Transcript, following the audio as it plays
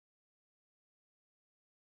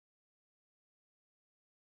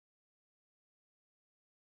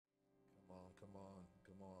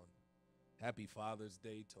Happy Father's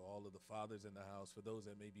Day to all of the fathers in the house. For those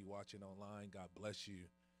that may be watching online, God bless you.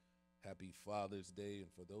 Happy Father's Day.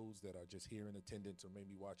 And for those that are just here in attendance or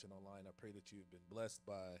maybe watching online, I pray that you have been blessed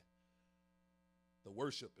by the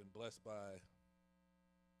worship and blessed by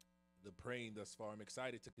the praying thus far. I'm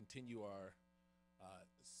excited to continue our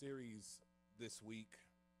series this week.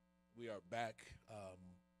 We are back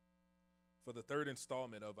for the third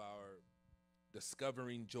installment of our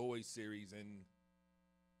Discovering Joy series. And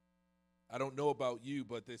I don't know about you,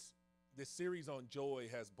 but this series on joy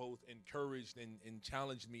has both encouraged and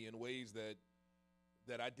challenged me in ways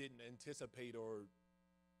that I didn't anticipate or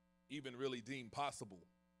even really deem possible.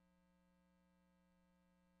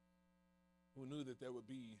 Who knew that there would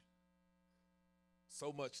be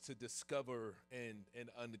so much to discover and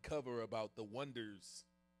uncover about the wonders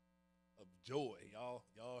of joy?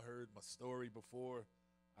 Y'all heard my story before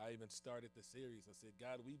I even started the series. I said,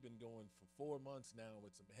 God, we've been going for 4 months now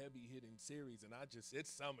with some heavy hitting series, and it's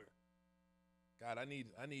summer. God, I need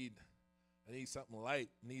something light.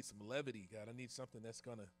 I need some levity. God, I need something that's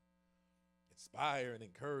gonna inspire and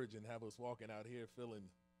encourage and have us walking out here feeling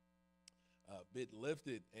a bit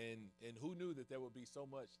lifted. And who knew that there would be so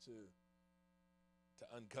much to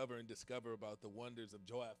uncover and discover about the wonders of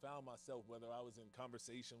joy. I found myself, whether I was in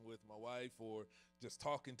conversation with my wife or just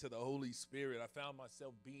talking to the Holy Spirit, I found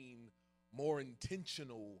myself being more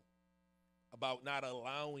intentional about not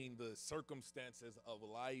allowing the circumstances of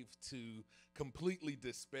life to completely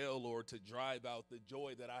dispel or to drive out the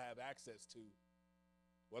joy that I have access to.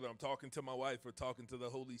 Whether I'm talking to my wife or talking to the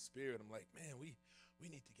Holy Spirit, I'm like, man, we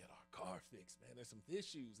need to get our car fixed, man. There's some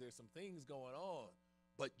issues, there's some things going on,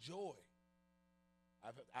 but joy.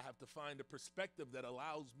 I have to find a perspective that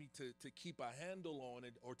allows me to keep a handle on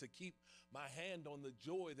it, or to keep my hand on the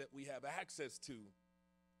joy that we have access to.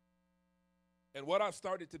 And what I've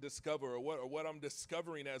started to discover, or what I'm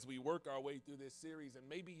discovering as we work our way through this series, and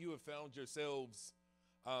maybe you have found yourselves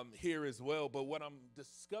here as well, but what I'm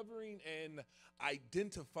discovering and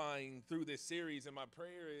identifying through this series, and my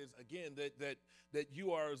prayer is, again, that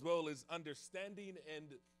you are as well, as understanding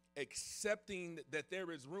and accepting that there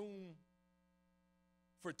is room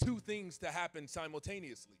for two things to happen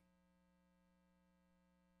simultaneously.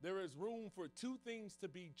 There is room for two things to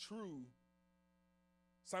be true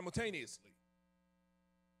simultaneously.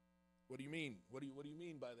 What do you mean? What do you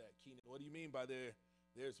mean by that, Keenan? What do you mean by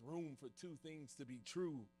there's room for two things to be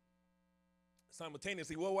true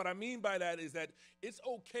simultaneously? Well, what I mean by that is that it's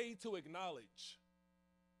okay to acknowledge.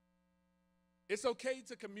 It's okay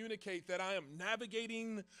to communicate that I am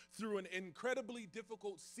navigating through an incredibly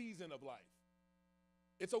difficult season of life.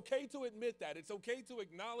 It's okay to admit that. It's okay to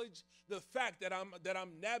acknowledge the fact that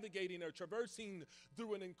I'm navigating or traversing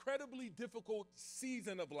through an incredibly difficult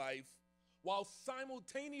season of life, while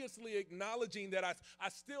simultaneously acknowledging that I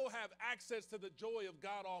still have access to the joy of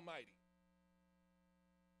God Almighty.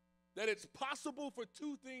 That it's possible for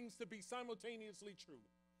two things to be simultaneously true.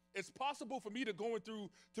 It's possible for me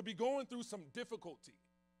to be going through some difficulty.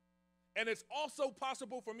 And it's also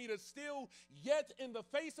possible for me to still, yet in the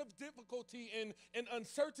face of difficulty and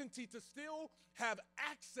uncertainty, to still have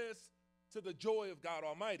access to the joy of God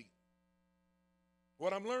Almighty.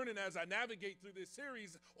 What I'm learning as I navigate through this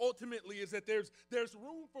series ultimately is that there's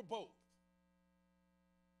room for both.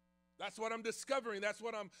 That's what I'm discovering. That's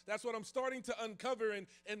what I'm starting to uncover.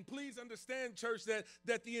 And please understand, church,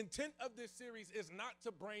 that the intent of this series is not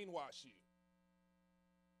to brainwash you.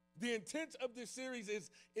 The intent of this series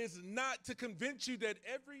is not to convince you that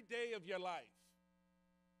every day of your life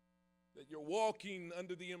that you're walking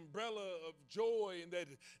under the umbrella of joy, and that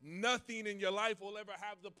nothing in your life will ever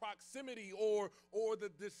have the proximity or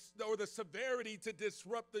the severity to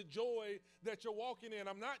disrupt the joy that you're walking in.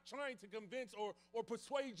 I'm not trying to convince or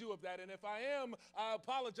persuade you of that. And if I am, I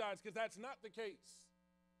apologize, because that's not the case.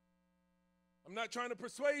 I'm not trying to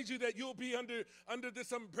persuade you that you'll be under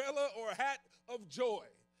this umbrella or hat of joy.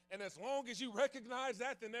 And as long as you recognize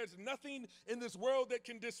that, then there's nothing in this world that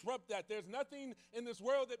can disrupt that. There's nothing in this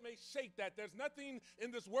world that may shake that. There's nothing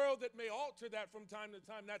in this world that may alter that from time to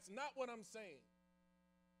time. That's not what I'm saying.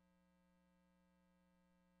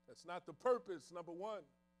 That's not the purpose, number one.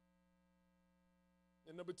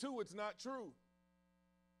 And number two, it's not true.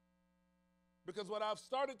 Because what I've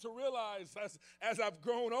started to realize as I've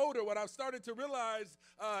grown older, what I've started to realize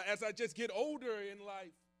as I just get older in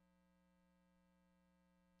life,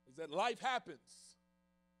 is that life happens.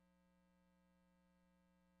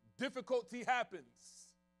 Difficulty happens.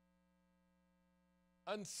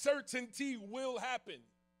 Uncertainty will happen.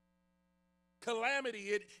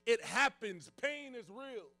 Calamity, it happens. Pain is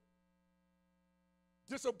real.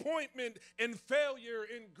 Disappointment and failure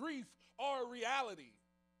and grief are a reality.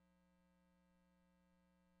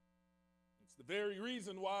 The very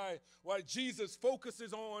reason why Jesus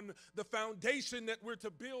focuses on the foundation that we're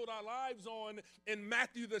to build our lives on in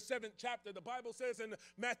Matthew, the 7th chapter. The Bible says in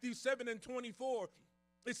Matthew 7:24,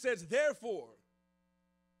 it says, therefore,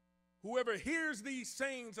 whoever hears these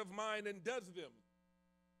sayings of mine and does them,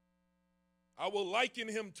 I will liken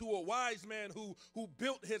him to a wise man who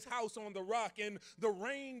built his house on the rock, and the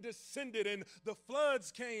rain descended and the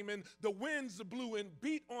floods came and the winds blew and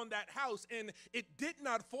beat on that house, and it did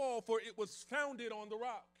not fall, for it was founded on the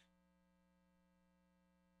rock.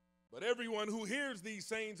 But everyone who hears these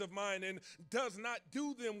sayings of mine and does not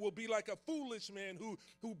do them will be like a foolish man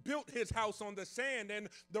who built his house on the sand, and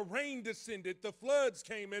the rain descended, the floods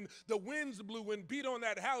came, and the winds blew and beat on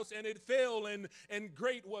that house, and it fell, and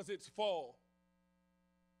great was its fall.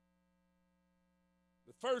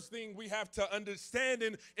 The first thing we have to understand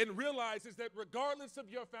and realize is that regardless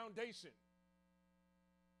of your foundation,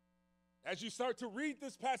 as you start to read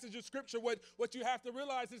this passage of Scripture, what you have to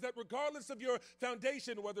realize is that regardless of your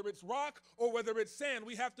foundation, whether it's rock or whether it's sand,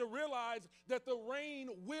 we have to realize that the rain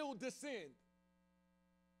will descend.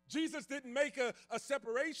 Jesus didn't make a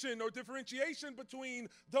separation or differentiation between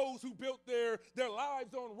those who built their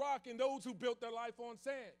lives on rock and those who built their life on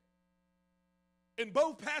sand. In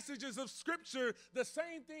both passages of Scripture, the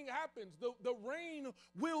same thing happens. The rain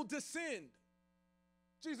will descend.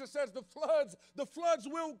 Jesus says the floods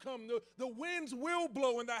will come, the winds will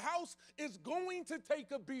blow, and the house is going to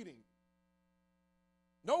take a beating.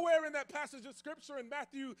 Nowhere in that passage of Scripture in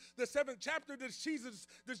Matthew, the 7th chapter, does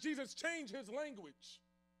Jesus change his language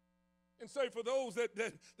and say, for those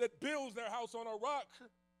that builds their house on a rock,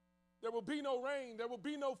 there will be no rain, there will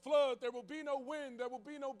be no flood, there will be no wind, there will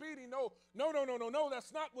be no beating. No,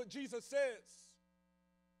 that's not what Jesus says.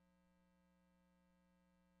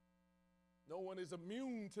 No one is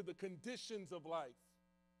immune to the conditions of life.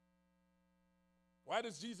 Why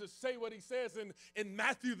does Jesus say what he says in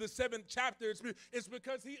Matthew, the 7th chapter? It's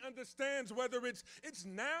because he understands whether it's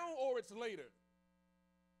now or it's later.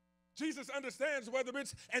 Jesus understands whether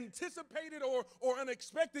it's anticipated or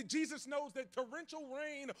unexpected. Jesus knows that torrential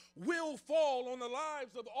rain will fall on the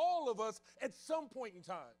lives of all of us at some point in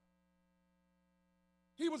time.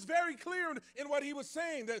 He was very clear in what he was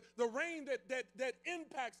saying, that the rain that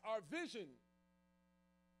impacts our vision.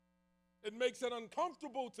 It makes it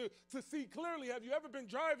uncomfortable to see clearly. Have you ever been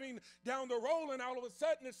driving down the road and all of a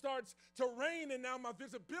sudden it starts to rain and now my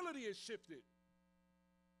visibility is shifted?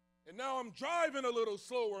 And now I'm driving a little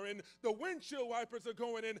slower and the windshield wipers are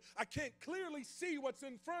going and I can't clearly see what's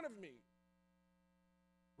in front of me.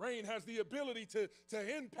 Rain has the ability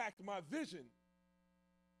to impact my vision.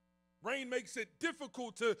 Rain makes it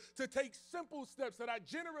difficult to take simple steps that I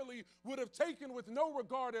generally would have taken with no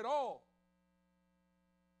regard at all.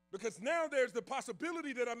 Because now there's the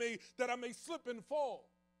possibility that I may slip and fall.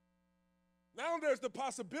 Now there's the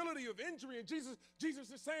possibility of injury, and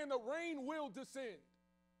Jesus is saying the rain will descend.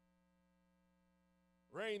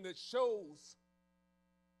 Rain that shows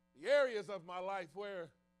the areas of my life where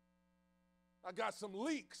I got some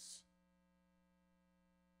leaks.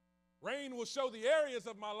 Rain will show the areas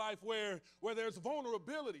of my life where there's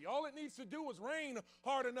vulnerability. All it needs to do is rain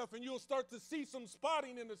hard enough and you'll start to see some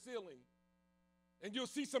spotting in the ceiling. And you'll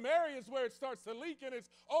see some areas where it starts to leak and it's,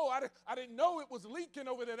 I didn't know it was leaking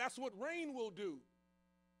over there. That's what rain will do.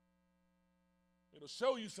 It'll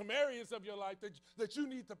show you some areas of your life that you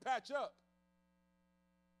need to patch up.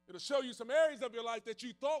 It'll show you some areas of your life that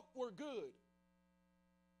you thought were good,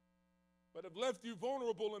 but have left you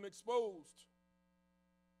vulnerable and exposed.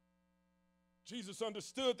 Jesus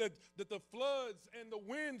understood that the floods and the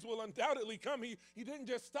winds will undoubtedly come. He didn't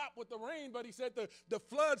just stop with the rain, but he said the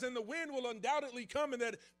floods and the wind will undoubtedly come and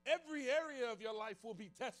that every area of your life will be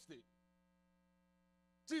tested.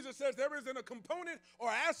 Jesus says there isn't a component or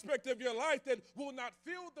aspect of your life that will not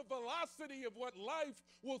feel the velocity of what life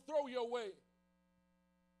will throw your way.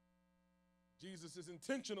 Jesus is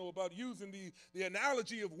intentional about using the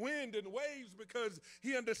analogy of wind and waves because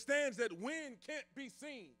he understands that wind can't be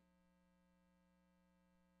seen,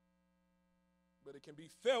 but it can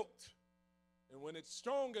be felt. And when it's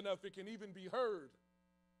strong enough, it can even be heard.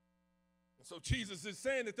 And so Jesus is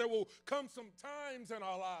saying that there will come some times in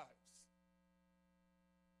our lives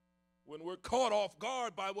when we're caught off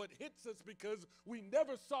guard by what hits us because we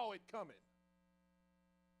never saw it coming.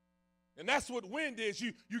 And that's what wind is.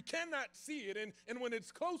 You cannot see it. And when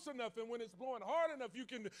it's close enough and when it's blowing hard enough, you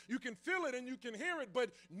can feel it and you can hear it,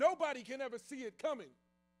 but nobody can ever see it coming.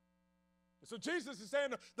 So Jesus is saying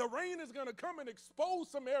the rain is going to come and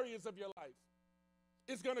expose some areas of your life.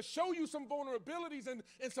 It's going to show you some vulnerabilities and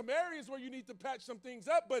some areas where you need to patch some things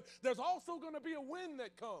up, but there's also going to be a wind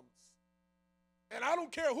that comes. And I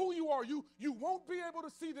don't care who you are, you won't be able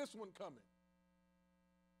to see this one coming.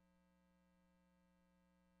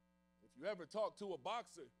 If you ever talk to a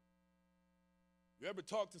boxer, you ever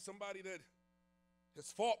talk to somebody that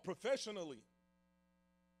has fought professionally,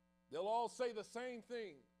 they'll all say the same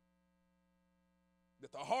thing,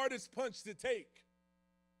 that the hardest punch to take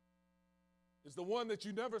is the one that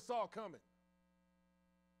you never saw coming.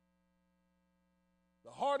 The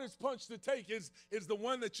hardest punch to take is the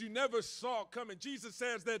one that you never saw coming. Jesus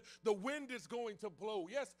says that the wind is going to blow.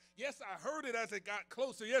 Yes, I heard it as it got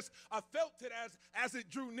closer. Yes, I felt it as it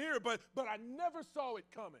drew near, but I never saw it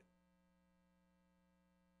coming.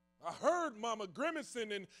 I heard Mama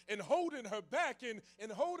grimacing and holding her back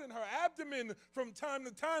and holding her abdomen from time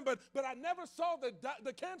to time, but I never saw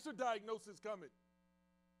the cancer diagnosis coming.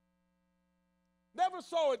 Never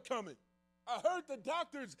saw it coming. I heard the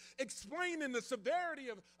doctors explaining the severity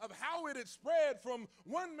of how it had spread from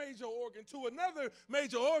one major organ to another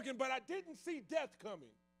major organ, but I didn't see death coming.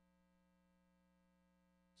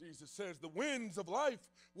 Jesus says the winds of life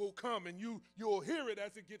will come, and you'll hear it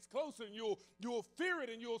as it gets closer, and you'll fear it,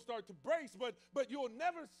 and you'll start to brace, but you'll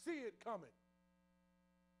never see it coming.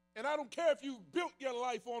 And I don't care if you built your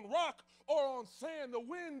life on rock or on sand, the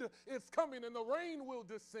wind is coming and the rain will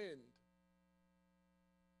descend.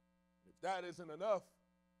 If that isn't enough,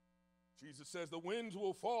 Jesus says the winds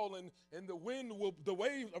will fall and the rain will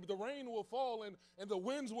fall and the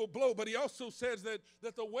winds will blow. But he also says that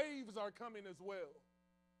the waves are coming as well.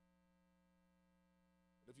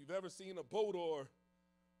 If you've ever seen a boat or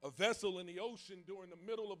a vessel in the ocean during the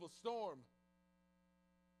middle of a storm,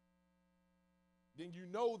 then you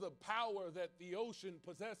know the power that the ocean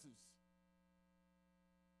possesses.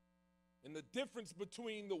 And the difference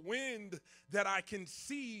between the wind that I can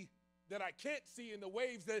see, that I can't see, and the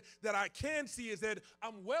waves that I can see is that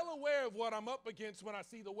I'm well aware of what I'm up against when I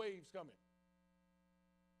see the waves coming.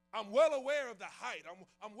 I'm well aware of the height.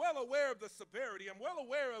 I'm well aware of the severity. I'm well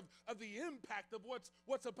aware of the impact of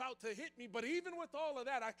what's about to hit me. But even with all of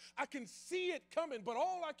that, I can see it coming, but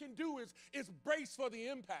all I can do is brace for the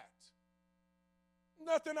impact.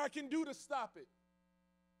 Nothing I can do to stop it.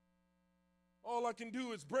 All I can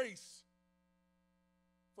do is brace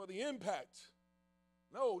for the impact.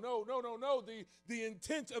 No. The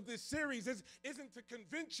intent of this series isn't to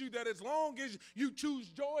convince you that as long as you choose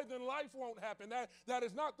joy, then life won't happen. That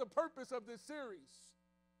is not the purpose of this series.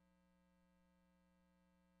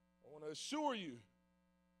 I want to assure you,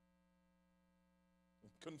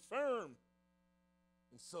 and confirm,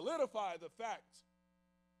 and solidify the fact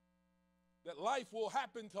that life will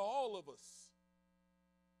happen to all of us.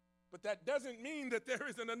 But that doesn't mean that there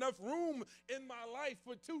isn't enough room in my life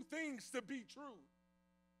for two things to be true.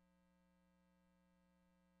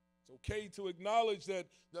 It's okay to acknowledge that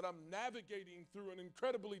I'm navigating through an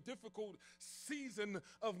incredibly difficult season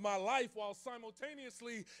of my life while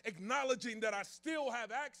simultaneously acknowledging that I still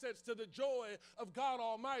have access to the joy of God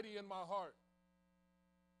Almighty in my heart.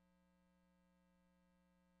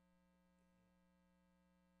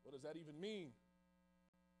 What does that even mean?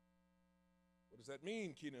 What does that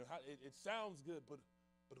mean, Keenan? It sounds good, but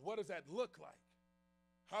what does that look like?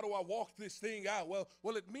 How do I walk this thing out?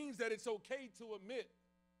 Well, it means that it's okay to admit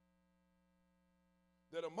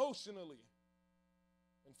that emotionally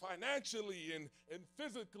and financially and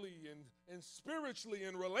physically and spiritually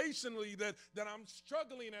and relationally that I'm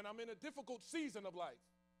struggling and I'm in a difficult season of life.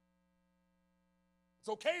 It's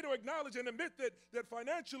okay to acknowledge and admit that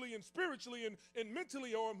financially and spiritually and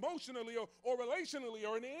mentally or emotionally or relationally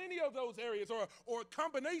or in any of those areas or a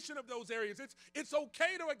combination of those areas, it's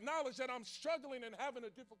okay to acknowledge that I'm struggling and having a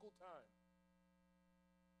difficult time.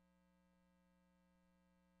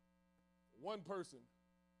 One person,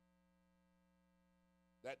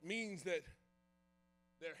 that means that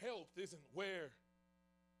their health isn't where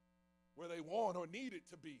they want or need it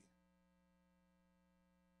to be.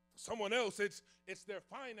 For someone else, it's their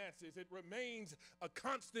finances. It remains a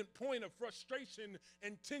constant point of frustration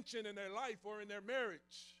and tension in their life or in their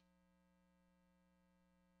marriage.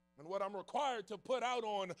 And what I'm required to put out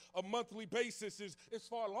on a monthly basis is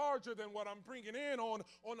far larger than what I'm bringing in on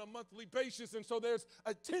a monthly basis. And so there's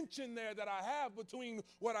a tension there that I have between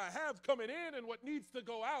what I have coming in and what needs to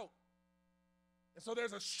go out. And so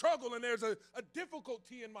there's a struggle and there's a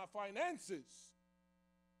difficulty in my finances.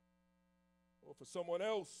 Or for someone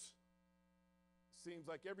else, it seems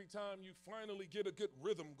like every time you finally get a good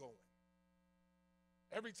rhythm going,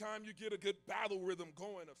 Every time you get a good battle rhythm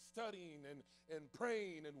going of studying and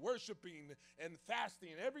praying and worshiping and fasting,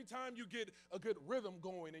 every time you get a good rhythm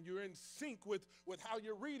going and you're in sync with how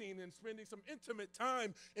you're reading and spending some intimate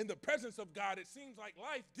time in the presence of God, it seems like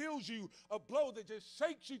life deals you a blow that just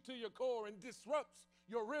shakes you to your core and disrupts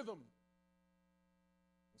your rhythm.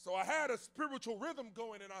 So I had a spiritual rhythm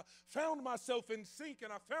going, and I found myself in sync,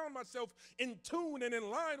 and I found myself in tune and in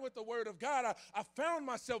line with the Word of God. I found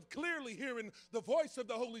myself clearly hearing the voice of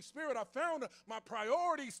the Holy Spirit. I found my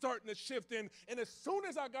priorities starting to shift in, and as soon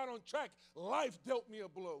as I got on track, life dealt me a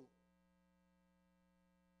blow.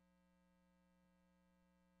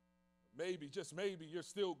 Maybe, just maybe, you're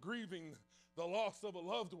still grieving the loss of a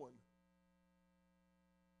loved one.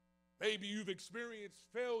 Maybe you've experienced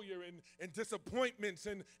failure and disappointments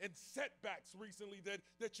and setbacks recently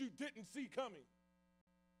that you didn't see coming.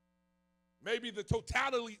 Maybe the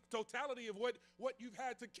totality of what you've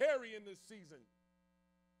had to carry in this season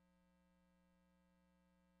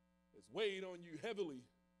has weighed on you heavily,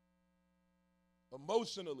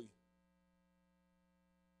 emotionally.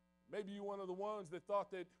 Maybe you're one of the ones that thought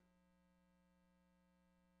that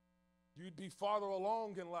you'd be farther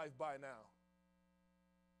along in life by now.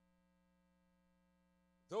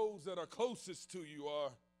 Those that are closest to you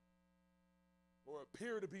are or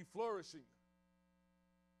appear to be flourishing.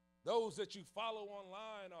 Those that you follow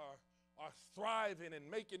online are thriving and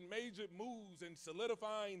making major moves and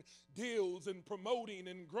solidifying deals and promoting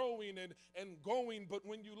and growing and going. But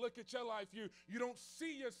when you look at your life, you don't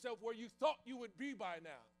see yourself where you thought you would be by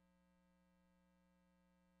now.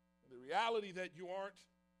 And the reality that you aren't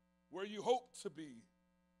where you hoped to be.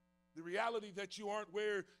 The reality that you aren't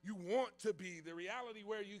where you want to be. The reality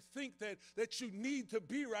where you think that you need to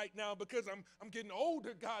be right now because I'm getting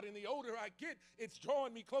older, God, and the older I get, it's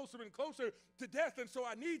drawing me closer and closer to death. And so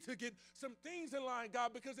I need to get some things in line,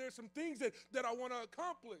 God, because there's some things that I want to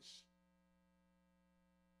accomplish.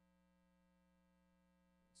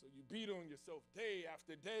 So you beat on yourself day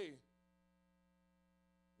after day,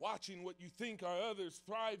 watching what you think are others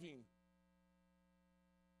thriving,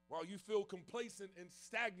 while you feel complacent and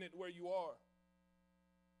stagnant where you are.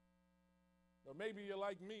 Or maybe you're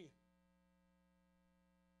like me.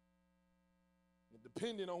 And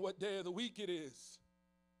depending on what day of the week it is,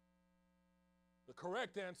 the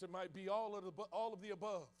correct answer might be all of the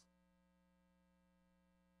above.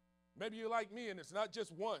 Maybe you're like me and it's not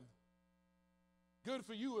just one. Good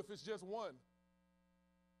for you if it's just one.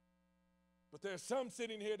 But there's some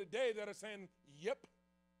sitting here today that are saying, yep,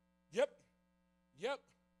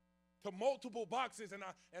 to multiple boxes, and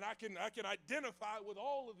I can identify with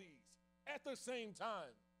all of these at the same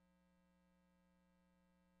time.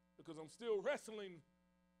 Because I'm still wrestling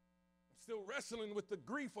with the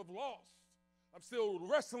grief of loss. I'm still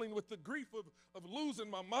wrestling with the grief of losing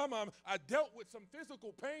my mama. I dealt with some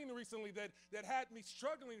physical pain recently that had me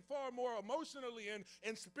struggling far more emotionally and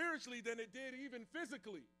spiritually than it did even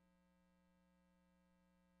physically.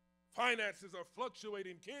 Finances are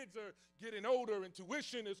fluctuating, kids are getting older, and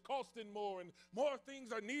tuition is costing more, and more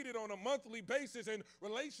things are needed on a monthly basis, and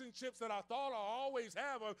relationships that I thought I always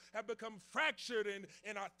have become fractured,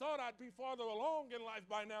 and I thought I'd be farther along in life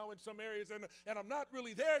by now in some areas, and I'm not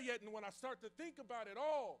really there yet. And when I start to think about it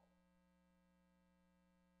all,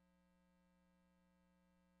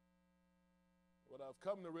 what I've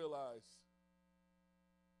come to realize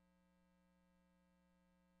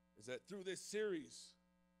is that through this series,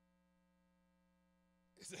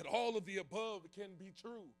 is that all of the above can be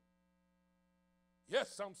true.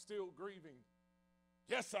 Yes, I'm still grieving.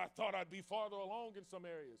 Yes, I thought I'd be farther along in some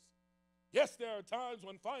areas. Yes, there are times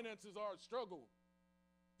when finances are a struggle.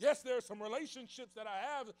 Yes, there are some relationships that I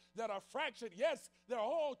have that are fractured. Yes, they're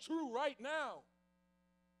all true right now.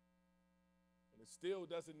 And it still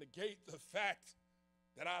doesn't negate the fact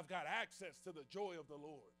that I've got access to the joy of the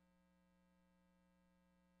Lord.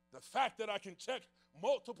 The fact that I can check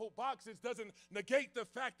multiple boxes doesn't negate the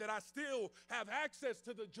fact that I still have access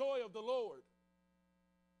to the joy of the Lord.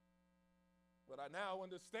 But I now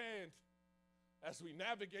understand, as we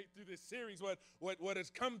navigate through this series, what has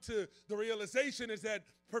come to the realization is that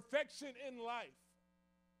perfection in life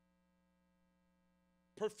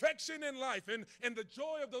and the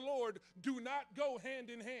joy of the Lord do not go hand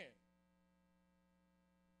in hand.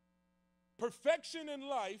 Perfection in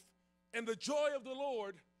life and the joy of the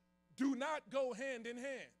Lord do not go hand in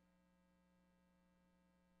hand.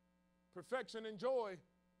 Perfection and joy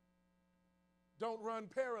don't run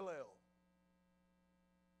parallel.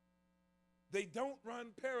 They don't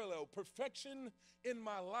run parallel. Perfection in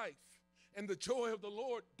my life and the joy of the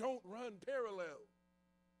Lord don't run parallel.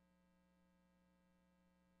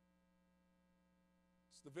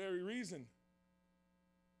 It's the very reason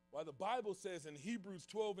Why the Bible says in Hebrews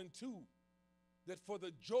 12:2 that for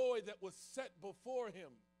the joy that was set before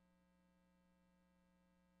him.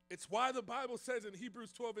 It's why the Bible says in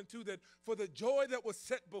Hebrews 12:2 that for the joy that was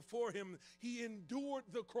set before him, he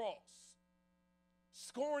endured the cross,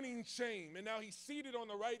 scorning shame, and now he's seated on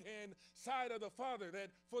the right-hand side of the Father,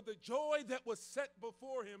 that for the joy that was set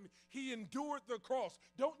before him, he endured the cross.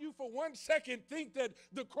 Don't you for one second think that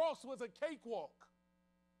the cross was a cakewalk.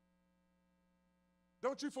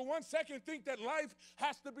 Don't you for one second think that life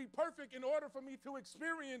has to be perfect in order for me to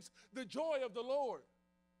experience the joy of the Lord.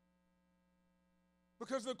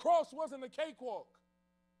 Because the cross wasn't a cakewalk.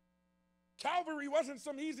 Calvary wasn't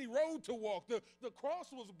some easy road to walk. The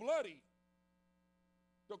cross was bloody.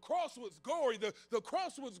 The cross was gory. The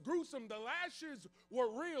cross was gruesome. The lashes were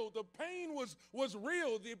real. The pain was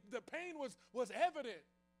real. The pain was evident.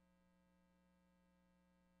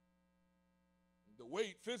 The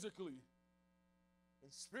weight physically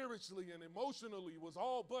and spiritually and emotionally was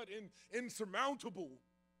all but insurmountable.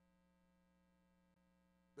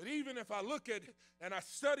 But even if I look at and I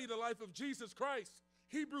study the life of Jesus Christ,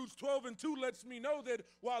 Hebrews 12:2 lets me know that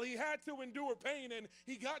while he had to endure pain and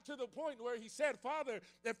he got to the point where he said, Father,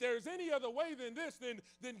 if there's any other way than this,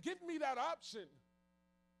 then give me that option.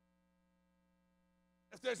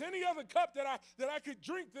 If there's any other cup that I could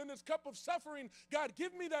drink than this cup of suffering, God,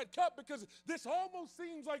 give me that cup, because this almost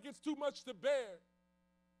seems like it's too much to bear.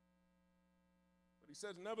 But he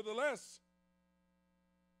says, nevertheless,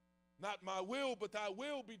 not my will, but thy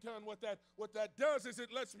will be done. What that does is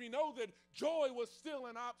it lets me know that joy was still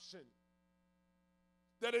an option.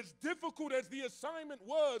 That as difficult as the assignment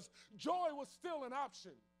was, joy was still an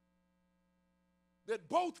option. That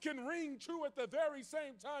both can ring true at the very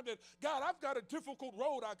same time. That, God, I've got a difficult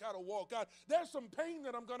road I got to walk. God, there's some pain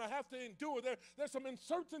that I'm going to have to endure. There's some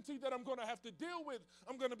uncertainty that I'm going to have to deal with.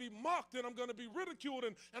 I'm going to be mocked and I'm going to be ridiculed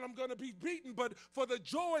and I'm going to be beaten. But for the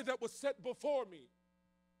joy that was set before me.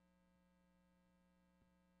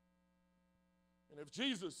 And if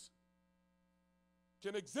Jesus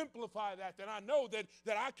can exemplify that, then I know that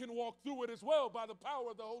I can walk through it as well by the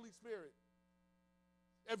power of the Holy Spirit.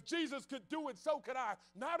 If Jesus could do it, so could I.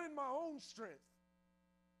 Not in my own strength.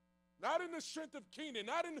 Not in the strength of Kenan.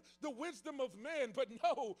 Not in the wisdom of man. But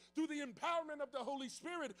no, through the empowerment of the Holy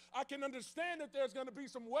Spirit, I can understand that there's going to be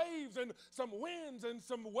some waves and some winds and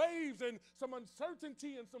some waves and some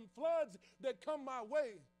uncertainty and some floods that come my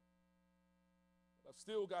way. But I've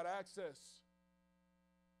still got access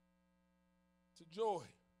to joy.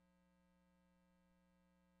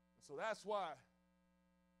 So that's why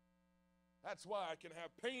I can have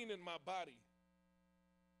pain in my body.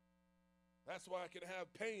 That's why I can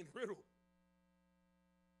have pain riddle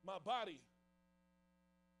my body,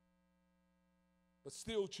 but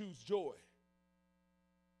still choose joy.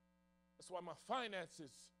 That's why my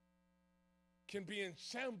finances can be in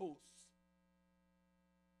shambles,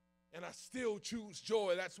 and I still choose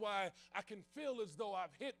joy. That's why I can feel as though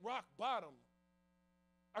I've hit rock bottom.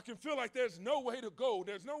 I can feel like there's no way to go.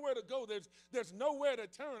 There's nowhere to go. There's nowhere to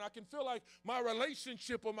turn. I can feel like my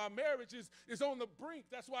relationship or my marriage is on the brink.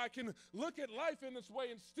 That's why I can look at life in this way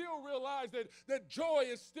and still realize that joy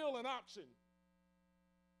is still an option.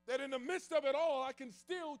 That in the midst of it all, I can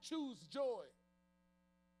still choose joy.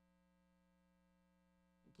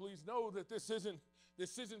 Please know that this isn't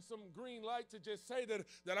some green light to just say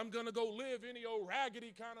that I'm going to go live any old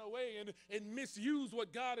raggedy kind of way and misuse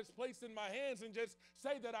what God has placed in my hands and just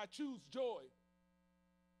say that I choose joy.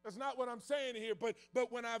 That's not what I'm saying here, but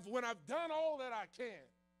when I've done all that I can,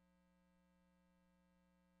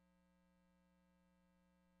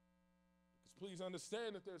 because please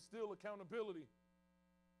understand that there's still accountability.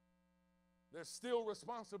 There's still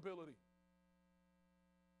responsibility.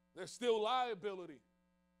 There's still liability.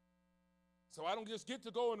 So I don't just get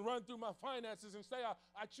to go and run through my finances and say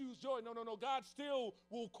I choose joy. No. God still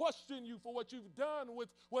will question you for what you've done with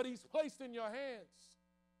what he's placed in your hands.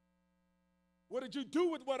 What did you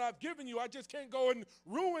do with what I've given you? I just can't go and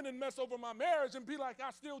ruin and mess over my marriage and be like,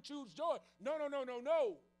 I still choose joy. No.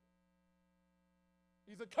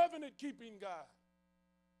 He's a covenant-keeping God.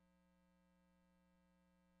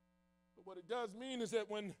 But what it does mean is that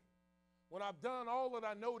when I've done all that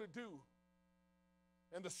I know to do,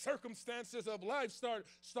 and the circumstances of life start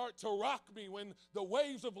to rock me, when the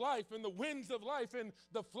waves of life and the winds of life and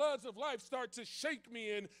the floods of life start to shake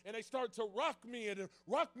me and they start to rock me and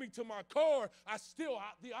rock me to my core, I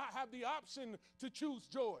have the option to choose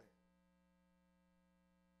joy.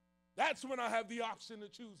 That's when I have the option to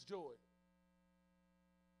choose joy.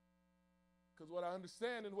 Because what I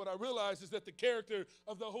understand and what I realize is that the character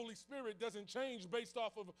of the Holy Spirit doesn't change based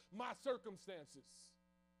off of my circumstances.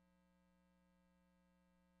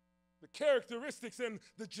 The characteristics and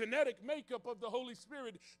the genetic makeup of the Holy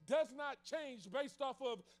Spirit does not change based off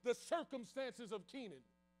of the circumstances of Kenan.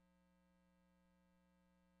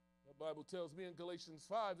 The Bible tells me in Galatians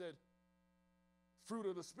 5 that fruit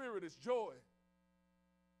of the Spirit is joy.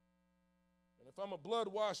 And if I'm a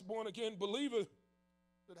blood-washed, born-again believer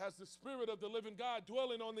that has the Spirit of the living God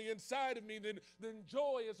dwelling on the inside of me, then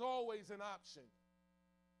joy is always an option.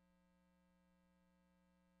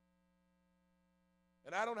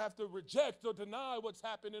 And I don't have to reject or deny what's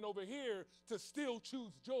happening over here to still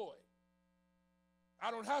choose joy. I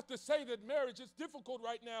don't have to say that marriage is difficult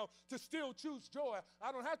right now to still choose joy.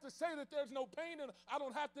 I don't have to say that there's no pain, and I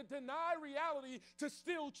don't have to deny reality to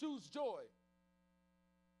still choose joy.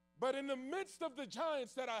 But in the midst of the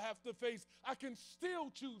giants that I have to face, I can still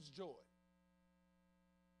choose joy.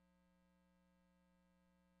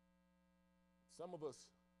 Some of us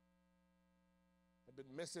have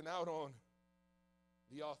been missing out on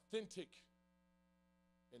the authentic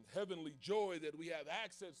and heavenly joy that we have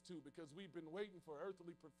access to because we've been waiting for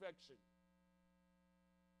earthly perfection.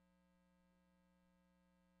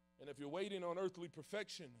 And if you're waiting on earthly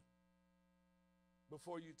perfection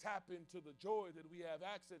before you tap into the joy that we have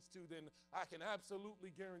access to, then I can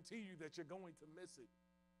absolutely guarantee you that you're going to miss it.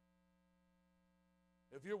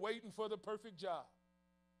 If you're waiting for the perfect job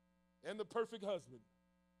and the perfect husband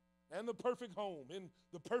and the perfect home, in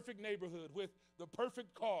the perfect neighborhood, with the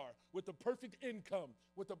perfect car, with the perfect income,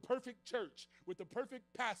 with the perfect church, with the perfect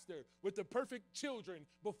pastor, with the perfect children,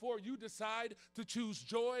 before you decide to choose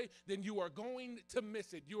joy, then you are going to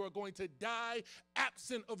miss it. You are going to die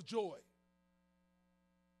absent of joy.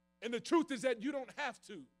 And the truth is that you don't have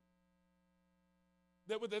to.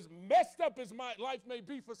 That with as messed up as my life may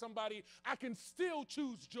be for somebody, I can still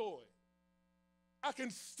choose joy. I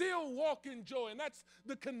can still walk in joy. And that's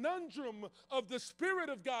the conundrum of the Spirit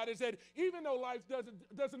of God, is that even though life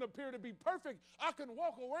doesn't appear to be perfect, I can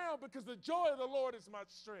walk around because the joy of the Lord is my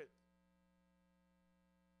strength.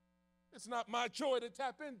 It's not my joy to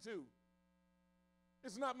tap into.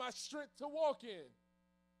 It's not my strength to walk in.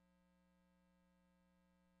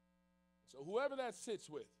 So whoever that sits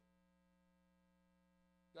with,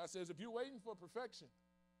 God says, if you're waiting for perfection,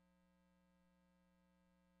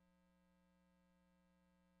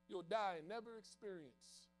 you'll die and never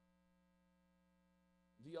experience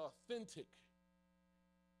the authentic,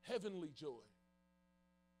 heavenly joy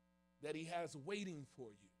that He has waiting for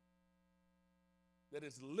you, that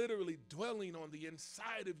is literally dwelling on the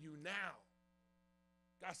inside of you now.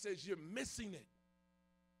 God says you're missing it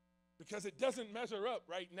because it doesn't measure up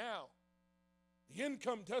right now. The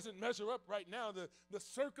income doesn't measure up right now. The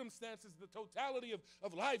circumstances, the totality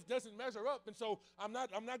of life doesn't measure up. And so I'm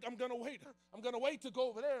going to wait. I'm going to wait to go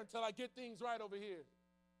over there until I get things right over here.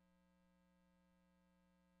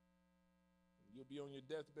 You'll be on your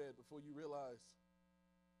deathbed before you realize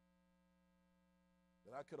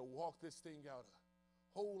that I could have walked this thing out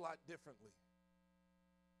a whole lot differently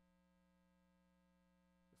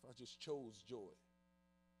if I just chose joy.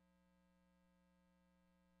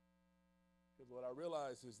 Because what I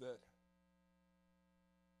realize is that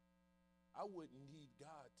I wouldn't need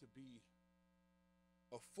God to be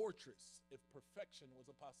a fortress if perfection was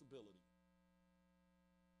a possibility.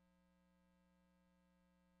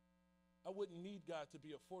 I wouldn't need God to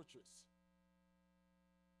be a fortress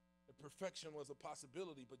if perfection was a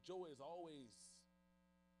possibility, but joy is always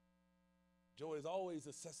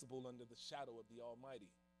accessible under the shadow of the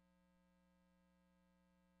Almighty.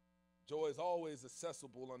 Joy is always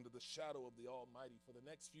accessible under the shadow of the Almighty. For the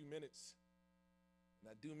next few minutes,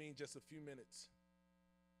 and I do mean just a few minutes,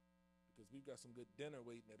 because we've got some good dinner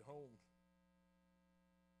waiting at home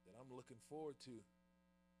that I'm looking forward to.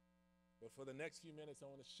 But for the next few minutes,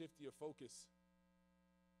 I want to shift your focus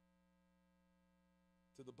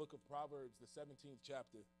to the book of Proverbs, the 17th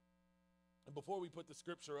chapter. And before we put the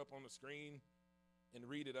scripture up on the screen and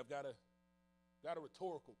read it, I've got a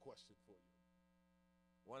rhetorical question for you.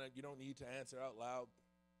 One that you don't need to answer out loud,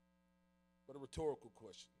 but a rhetorical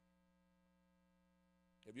question.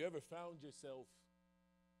 Have you ever found yourself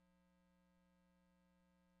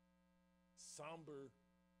somber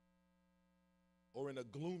or in a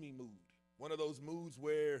gloomy mood? One of those moods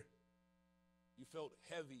where you felt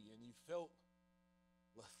heavy and you felt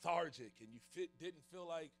lethargic and you didn't feel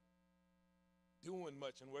like doing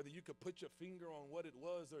much, and whether you could put your finger on what it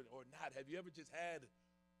was or not. Have you ever just had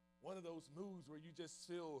one of those moods where you just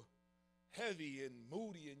feel heavy and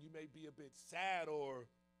moody and you may be a bit sad or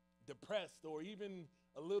depressed or even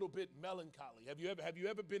a little bit melancholy? Have you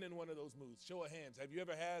ever been in one of those moods? Show of hands. Have you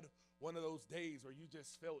ever had one of those days where you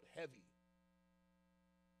just felt heavy?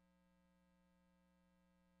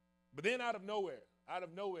 But then out of nowhere, Out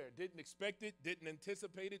of nowhere, didn't expect it, didn't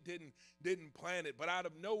anticipate it, didn't plan it, but out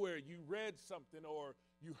of nowhere you read something or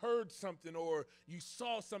you heard something or you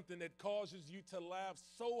saw something that causes you to laugh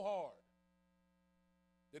so hard.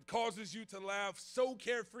 It causes you to laugh so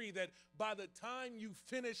carefree that by the time you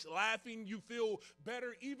finish laughing, you feel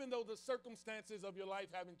better, even though the circumstances of your life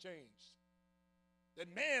haven't changed.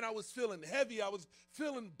 That, man, I was feeling heavy. I was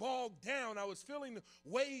feeling bogged down. I was feeling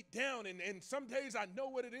weighed down. And some days I know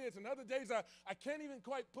what it is. And other days I can't even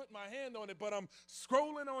quite put my hand on it, but I'm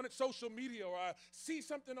scrolling on it, social media, or I see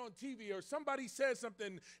something on TV, or somebody says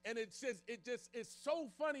something, and it just is so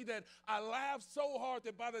funny that I laugh so hard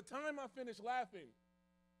that by the time I finish laughing,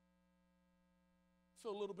 I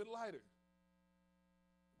feel a little bit lighter.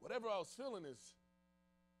 Whatever I was feeling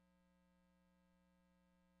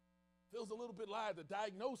feels a little bit lighter. The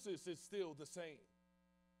diagnosis is still the same.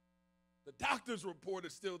 The doctor's report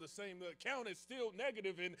is still the same. The account is still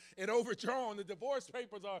negative and overdrawn. The divorce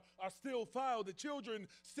papers are still filed. The children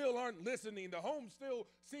still aren't listening. The home still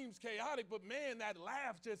seems chaotic. But man, that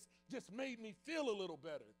laugh just made me feel a little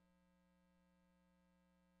better.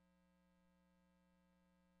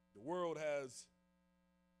 The world has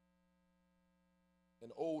an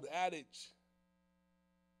old adage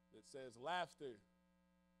that says laughter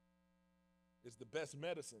is the best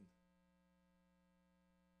medicine.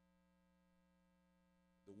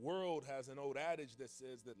 The world has an old adage that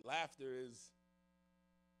says that laughter is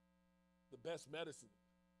the best medicine.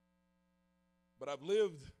 But I've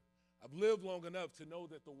lived long enough to know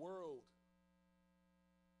that the world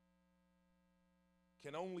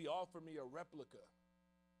can only offer me a replica.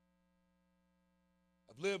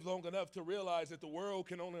 I've lived long enough to realize that the world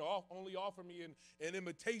can only offer me an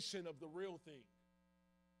imitation of the real thing.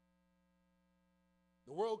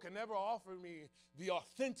 The world can never offer me the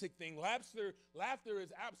authentic thing. Laughter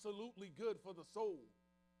is absolutely good for the soul.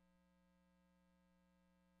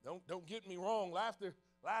 Don't get me wrong. Laughter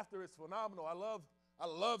is phenomenal. I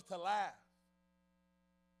love to laugh.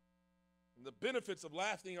 And the benefits of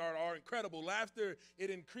laughing are incredible. Laughter, it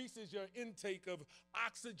increases your intake of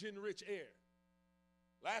oxygen-rich air.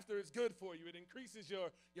 Laughter is good for you. It increases your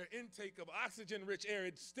intake of oxygen-rich air.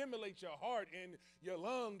 It stimulates your heart and your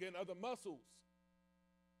lung and other muscles.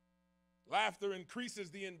 Laughter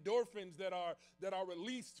increases the endorphins that are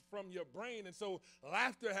released from your brain. And so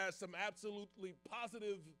laughter has some absolutely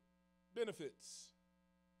positive benefits.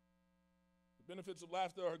 The benefits of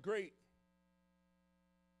laughter are great.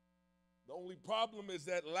 The only problem is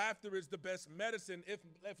that laughter is the best medicine. If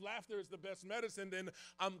laughter is the best medicine, then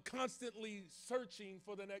I'm constantly searching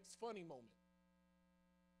for the next funny moment.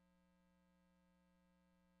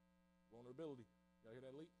 Vulnerability. Y'all hear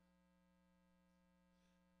that leak?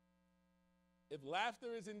 If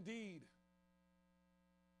laughter is indeed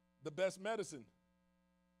the best medicine,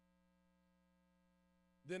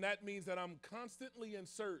 then that means that I'm constantly in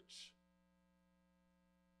search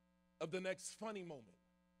of the next funny moment,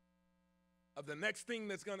 of the next thing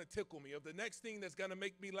that's going to tickle me, of the next thing that's going to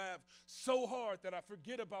make me laugh so hard that I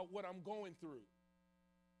forget about what I'm going through.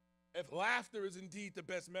 If laughter is indeed the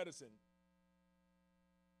best medicine.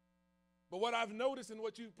 But what I've noticed, and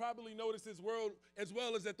what you've probably noticed as well,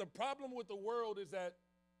 is that the problem with the world is that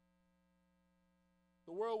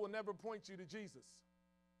the world will never point you to Jesus.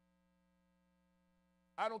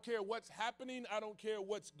 I don't care what's happening. I don't care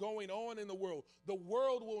what's going on in the world. The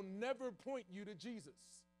world will never point you to Jesus.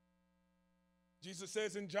 Jesus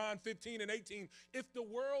says in John 15:18, if the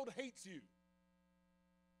world hates you,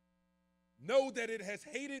 know that it has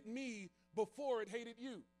hated me before it hated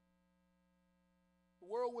you. The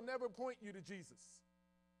world will never point you to Jesus.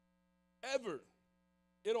 Ever.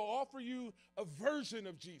 It'll offer you a version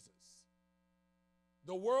of Jesus.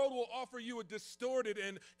 The world will offer you a distorted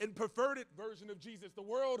and perverted version of Jesus. The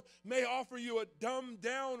world may offer you a dumbed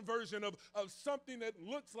down version of something that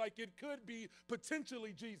looks like it could be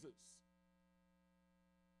potentially Jesus.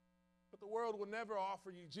 But the world will never offer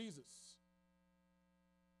you Jesus.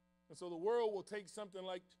 And so the world will take something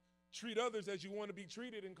like treat others as you want to be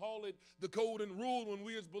treated and call it the golden rule, when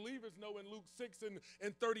we as believers know in Luke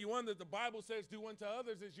 6:31 that the Bible says, do unto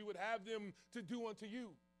others as you would have them to do unto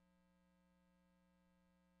you.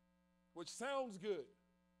 Which sounds good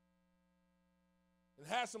and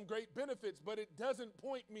has some great benefits, but it doesn't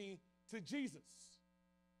point me to Jesus.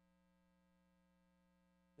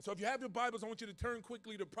 And so if you have your Bibles, I want you to turn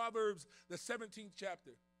quickly to Proverbs, the 17th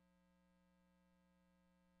chapter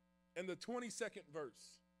and the 22nd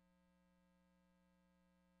verse.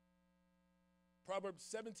 Proverbs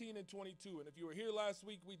 17 and 22. And if you were here last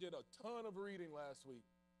week, we did a ton of reading last week.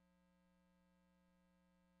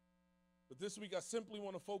 But this week, I simply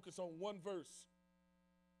want to focus on one verse.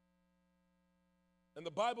 And the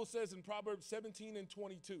Bible says in Proverbs 17 and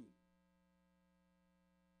 22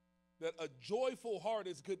 that a joyful heart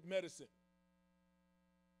is good medicine,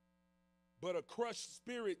 but a crushed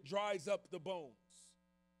spirit dries up the bones.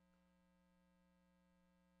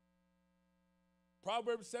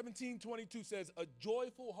 Proverbs 17:22 says, a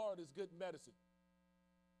joyful heart is good medicine,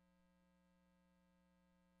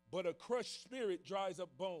 but a crushed spirit dries up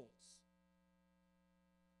bones.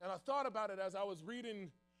 And I thought about it as I was reading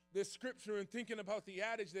this scripture and thinking about the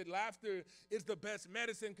adage that laughter is the best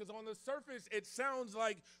medicine, because on the surface, it sounds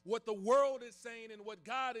like what the world is saying and what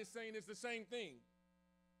God is saying is the same thing.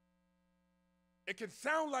 It can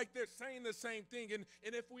sound like they're saying the same thing, and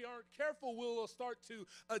if we aren't careful, we'll start to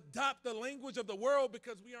adopt the language of the world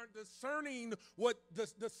because we aren't discerning what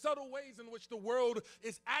the subtle ways in which the world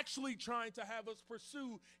is actually trying to have us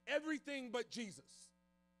pursue everything but Jesus.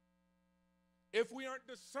 If we aren't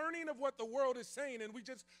discerning of what the world is saying and we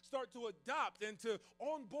just start to adopt and to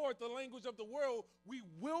onboard the language of the world, we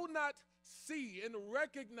will not see and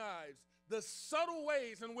recognize the subtle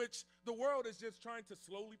ways in which the world is just trying to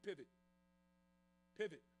slowly pivot.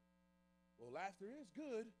 Well, laughter is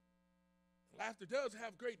good. Laughter does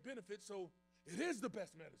have great benefits, so it is the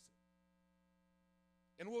best medicine.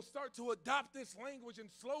 And we'll start to adopt this language, and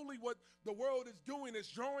slowly what the world is doing is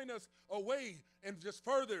drawing us away and just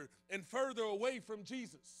further and further away from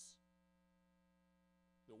Jesus.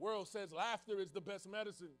 The world says laughter is the best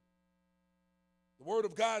medicine. The Word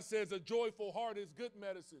of God says a joyful heart is good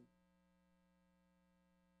medicine.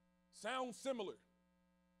 Sounds similar.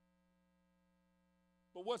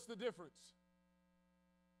 But what's the difference?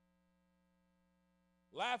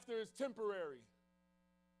 Laughter is temporary.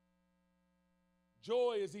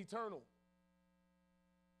 Joy is eternal.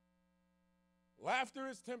 Laughter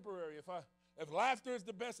is temporary. If laughter is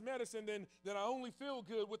the best medicine, then I only feel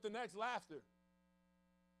good with the next laughter.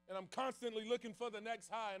 And I'm constantly looking for the next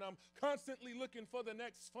high, and I'm constantly looking for the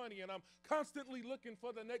next funny, and I'm constantly looking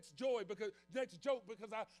for the next joke because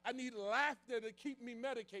I need laughter to keep me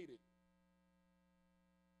medicated.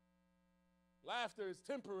 Laughter is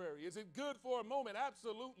temporary. Is it good for a moment?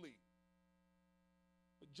 Absolutely.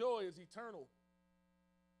 But joy is eternal.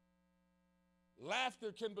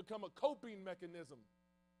 Laughter can become a coping mechanism.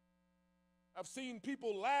 I've seen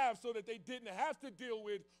people laugh so that they didn't have to deal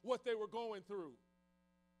with what they were going through.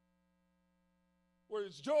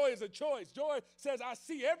 Whereas joy is a choice. Joy says, I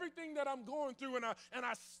see everything that I'm going through and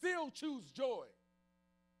I still choose joy.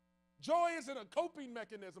 Joy isn't a coping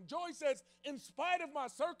mechanism. Joy says, in spite of my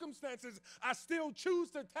circumstances, I still choose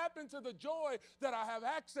to tap into the joy that I have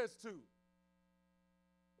access to.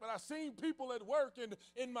 But I've seen people at work and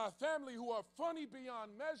in my family who are funny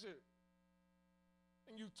beyond measure.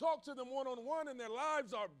 And you talk to them one-on-one and their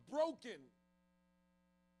lives are broken.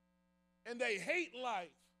 And they hate life.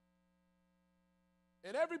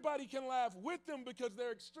 And everybody can laugh with them because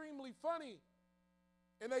they're extremely funny.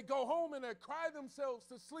 And they go home and they cry themselves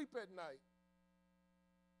to sleep at night.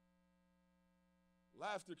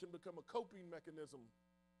 Laughter can become a coping mechanism,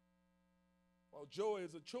 while joy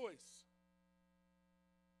is a choice.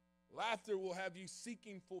 Laughter will have you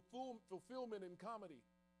seeking fulfillment in comedy,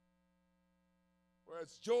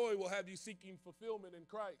 whereas joy will have you seeking fulfillment in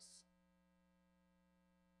Christ.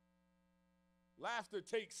 Laughter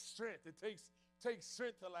takes strength. It takes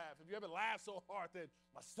strength to laugh. Have you ever laughed so hard that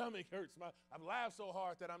my stomach hurts? I've laughed so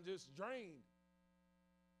hard that I'm just drained.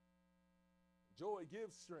 Joy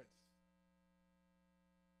gives strength.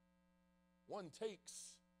 One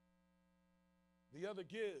takes, the other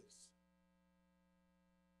gives.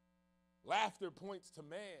 Laughter points to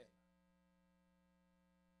man,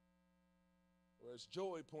 whereas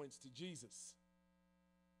joy points to Jesus.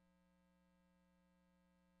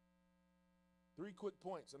 3 quick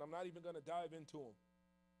points, and I'm not even going to dive into them.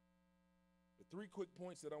 But 3 quick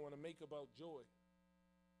points that I want to make about joy.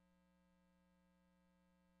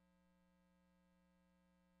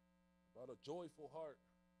 About a joyful heart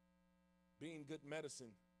being good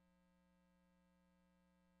medicine.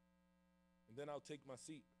 And then I'll take my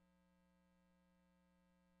seat.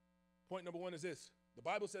 Point number 1 is this. The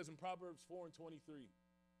Bible says in Proverbs 4 and 23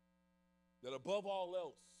 that above all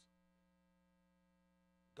else,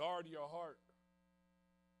 guard your heart,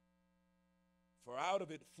 for out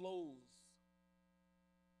of it flows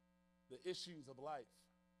the issues of life.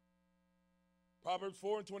 Proverbs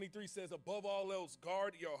 4 and 23 says, above all else,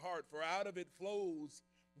 guard your heart, for out of it flows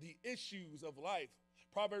the issues of life.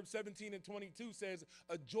 Proverbs 17 and 22 says,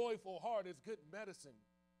 a joyful heart is good medicine.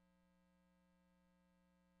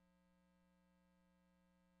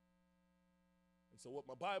 And so what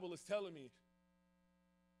my Bible is telling me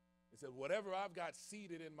is that whatever I've got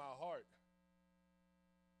seated in my heart,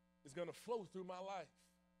 is going to flow through my life.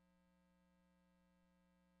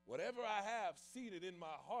 Whatever I have seated in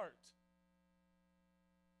my heart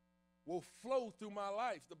will flow through my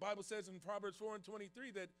life. The Bible says in Proverbs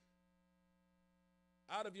 4:23 that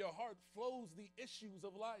out of your heart flows the issues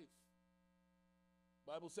of life.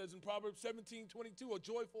 The Bible says in Proverbs 17:22, a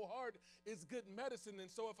joyful heart is good medicine.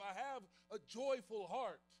 And so if I have a joyful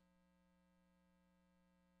heart,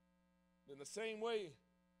 in the same way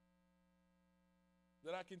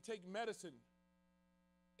that I can take medicine,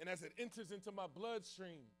 and as it enters into my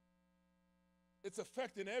bloodstream, it's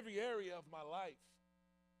affecting every area of my life.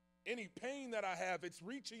 Any pain that I have, it's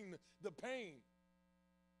reaching the pain.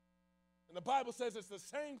 And the Bible says it's the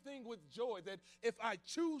same thing with joy, that if I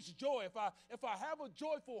choose joy, if I have a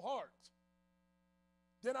joyful heart,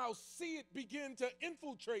 then I'll see it begin to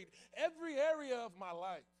infiltrate every area of my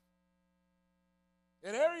life.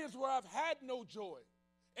 In areas where I've had no joy,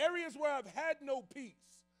 areas where I've had no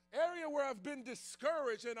peace, area where I've been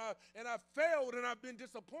discouraged and I've failed and I've been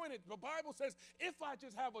disappointed, the Bible says if I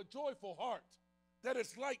just have a joyful heart, that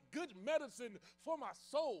it's like good medicine for my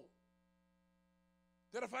soul.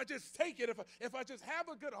 That if I just take it, if I just have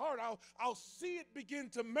a good heart, I'll see it begin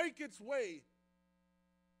to make its way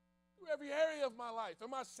through every area of my life.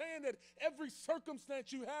 Am I saying that every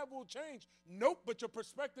circumstance you have will change? Nope, but your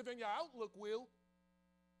perspective and your outlook will.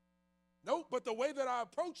 Nope, but the way that I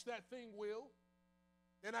approach that thing will.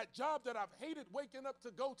 And that job that I've hated waking up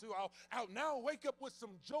to go to, I'll now wake up with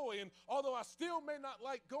some joy. And although I still may not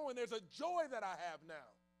like going, there's a joy that I have now.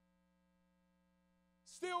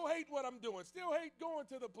 Still hate what I'm doing, still hate going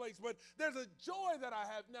to the place, but there's a joy that I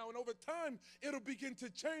have now. And over time, it'll begin to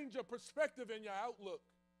change your perspective and your outlook.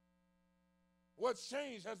 What's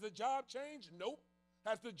changed? Has the job changed? Nope.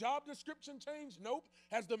 Has the job description changed? Nope.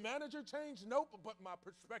 Has the manager changed? Nope. But my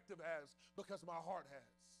perspective has, because my heart has.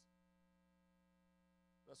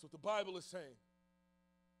 That's what the Bible is saying.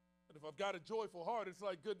 And if I've got a joyful heart, it's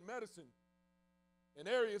like good medicine. In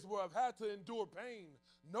areas where I've had to endure pain,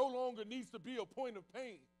 no longer needs to be a point of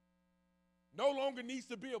pain. No longer needs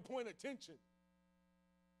to be a point of tension.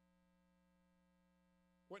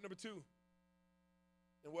 Point number 2,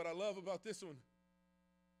 and what I love about this one,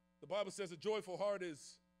 the Bible says a joyful heart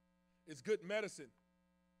is good medicine.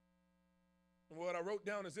 And what I wrote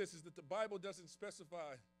down is this, is that the Bible doesn't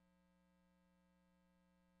specify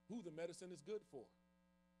who the medicine is good for.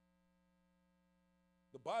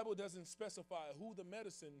 The Bible doesn't specify who the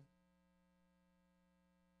medicine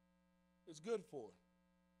is good for.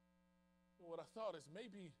 And what I thought is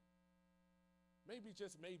maybe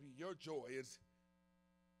just maybe your joy is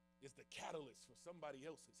the catalyst for somebody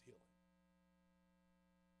else's healing.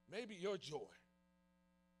 Maybe your joy,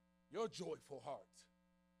 your joyful heart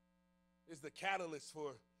is the catalyst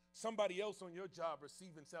for somebody else on your job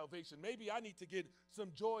receiving salvation. Maybe I need to get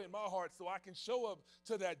some joy in my heart so I can show up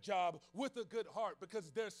to that job with a good heart,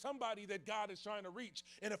 because there's somebody that God is trying to reach.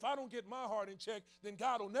 And if I don't get my heart in check, then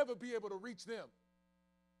God will never be able to reach them.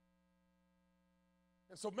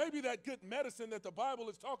 And so maybe that good medicine that the Bible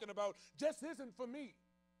is talking about just isn't for me.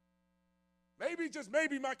 Maybe, just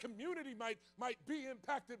maybe, my community might be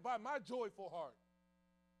impacted by my joyful heart.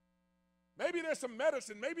 Maybe there's some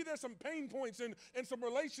medicine, maybe there's some pain points and some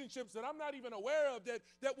relationships that I'm not even aware of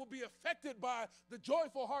that will be affected by the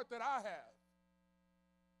joyful heart that I have.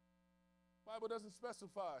 The Bible doesn't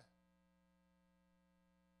specify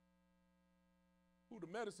who the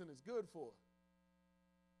medicine is good for,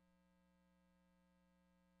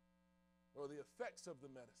 or the effects of the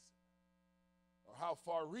medicine, or how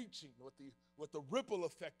far-reaching, what the ripple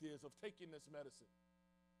effect is of taking this medicine.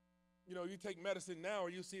 You know, you take medicine now, or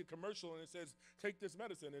you see a commercial and it says, take this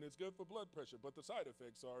medicine and it's good for blood pressure, but the side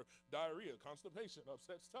effects are diarrhea, constipation,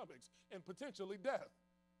 upset stomachs, and potentially death.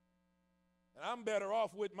 And I'm better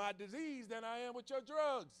off with my disease than I am with your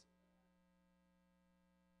drugs.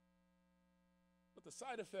 But the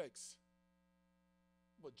side effects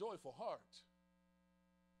of a joyful heart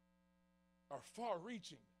are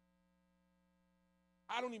far-reaching.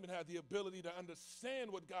 I don't even have the ability to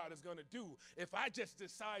understand what God is going to do. If I just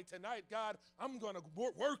decide tonight, God, I'm going to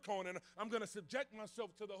work on it, and I'm going to subject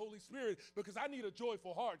myself to the Holy Spirit because I need a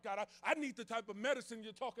joyful heart. God, I need the type of medicine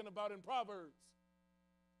you're talking about in Proverbs.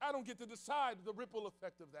 I don't get to decide the ripple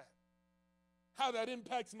effect of that, how that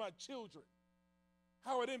impacts my children,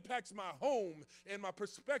 how it impacts my home and my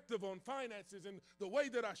perspective on finances and the way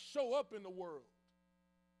that I show up in the world.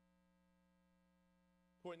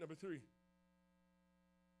 Point number 3.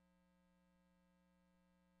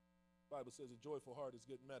 The Bible says a joyful heart is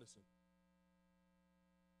good medicine.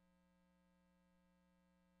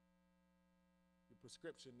 Your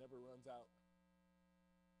prescription never runs out.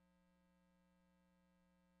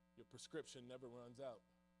 prescription never runs out.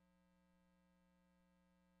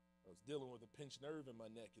 I was dealing with a pinched nerve in my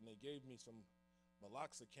neck, and they gave me some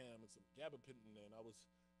meloxicam and some gabapentin, and I was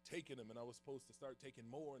taking them, and I was supposed to start taking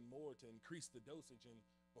more and more to increase the dosage, and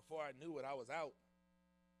before I knew it, I was out.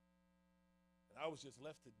 And I was just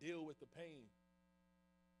left to deal with the pain.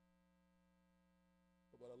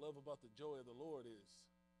 But what I love about the joy of the Lord is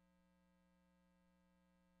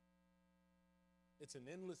it's an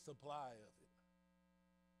endless supply of it.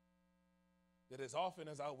 That as often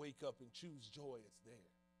as I wake up and choose joy, it's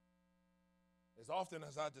there. As often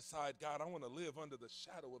as I decide, God, I want to live under the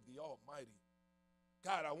shadow of the Almighty.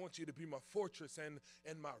 God, I want you to be my fortress and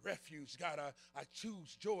my refuge. God, I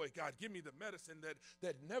choose joy. God, give me the medicine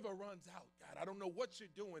that never runs out. God, I don't know what you're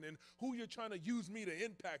doing and who you're trying to use me to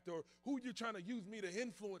impact or who you're trying to use me to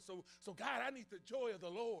influence. So God, I need the joy of the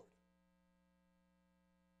Lord.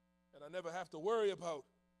 And I never have to worry about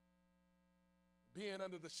being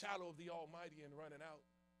under the shadow of the Almighty and running out.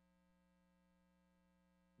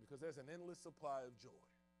 Because there's an endless supply of joy.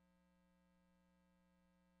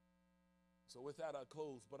 So with that, I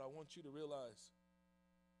close, but I want you to realize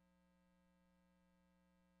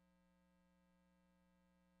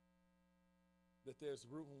that there's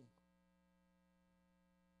room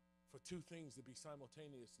for two things to be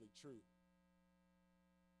simultaneously true.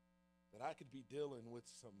 That I could be dealing with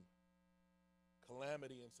some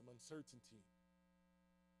calamity and some uncertainty.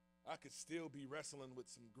 I could still be wrestling with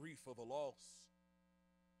some grief of a loss.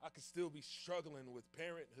 I could still be struggling with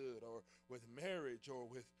parenthood or with marriage or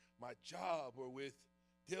with my job or with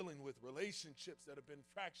dealing with relationships that have been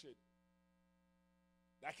fractured.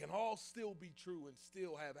 That can all still be true and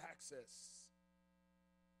still have access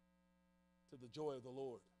to the joy of the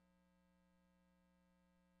Lord.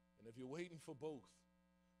 And if you're waiting for both,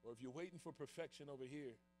 or if you're waiting for perfection over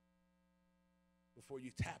here before you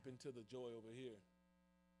tap into the joy over here,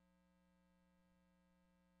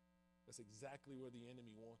 that's exactly where the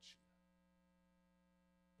enemy wants you.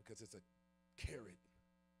 Because it's a carrot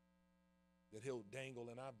that he'll dangle,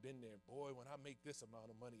 and I've been there. Boy, when I make this amount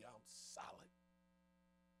of money, I'm solid.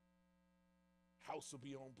 House will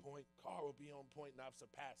be on point, car will be on point, and I've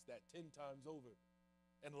surpassed that 10 times over.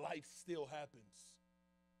 And life still happens.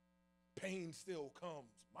 Pain still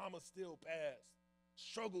comes. Mama still passed.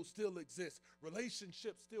 Struggle still exists.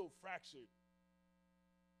 Relationships still fractured.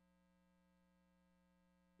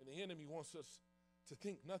 And the enemy wants us to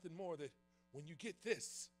think nothing more that when you get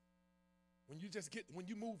this, when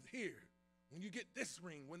you move here, when you get this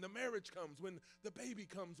ring, when the marriage comes, when the baby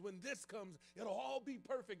comes, when this comes, it'll all be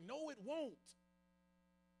perfect. No, it won't.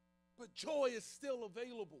 But joy is still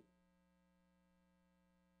available.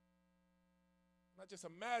 And I just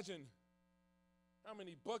imagine how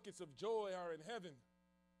many buckets of joy are in heaven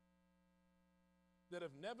that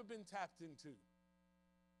have never been tapped into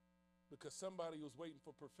because somebody was waiting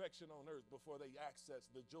for perfection on earth before they access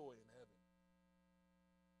the joy in heaven.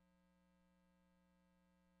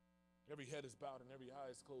 Every head is bowed and every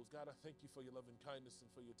eye is closed. God, I thank you for your loving kindness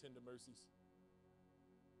and for your tender mercies.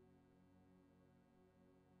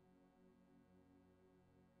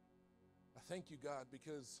 I thank you, God,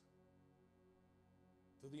 because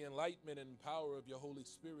through the enlightenment and power of your Holy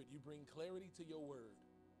Spirit, you bring clarity to your word.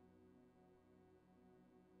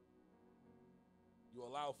 You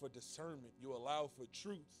allow for discernment. You allow for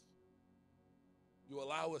truth. You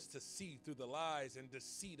allow us to see through the lies and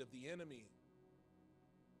deceit of the enemy.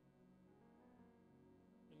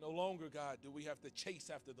 No longer, God, do we have to chase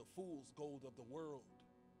after the fool's gold of the world.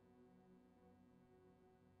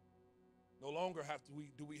 No longer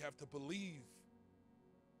do we have to believe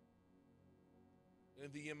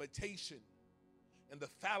in the imitation and the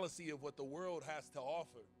fallacy of what the world has to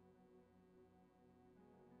offer.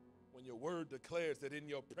 When your word declares that in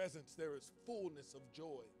your presence there is fullness of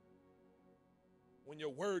joy. When your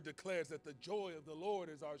word declares that the joy of the Lord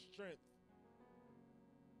is our strength.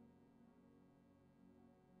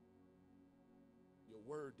 Your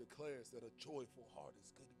word declares that a joyful heart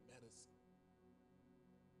is good medicine.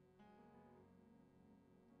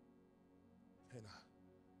 And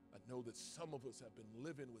I know that some of us have been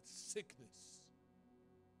living with sickness.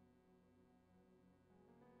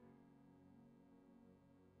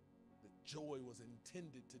 That joy was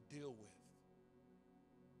intended to deal with.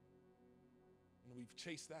 And we've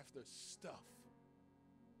chased after stuff.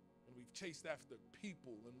 And we've chased after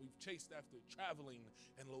people, and we've chased after traveling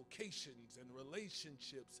and locations and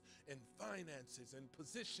relationships and finances and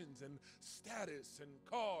positions and status and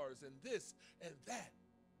cars and this and that.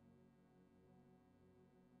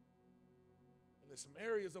 And there's some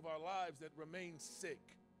areas of our lives that remain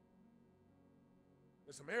sick.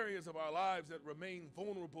 There's some areas of our lives that remain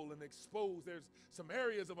vulnerable and exposed. There's some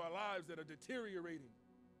areas of our lives that are deteriorating.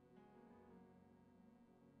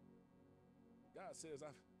 God says,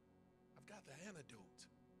 I've got the antidote.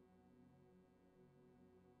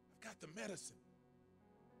 I've got the medicine.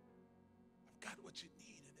 I've got what you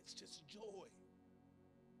need, and it's just joy.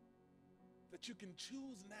 That you can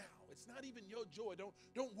choose now. It's not even your joy.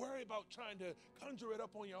 Don't worry about trying to conjure it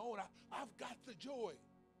up on your own. I've got the joy.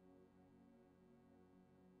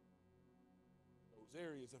 Those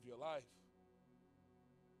areas of your life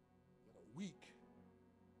that are weak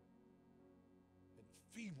and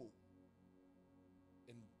feeble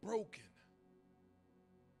and broken.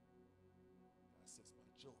 God says, my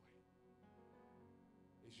joy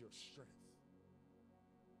is your strength.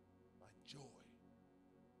 My joy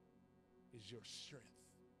is your strength.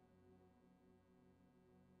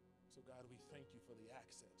 So God, we thank you for the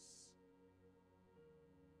access.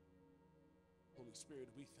 Holy Spirit,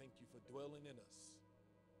 we thank you for dwelling in us.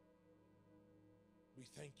 We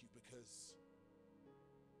thank you because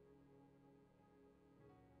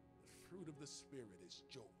the fruit of the Spirit is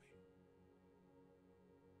joy.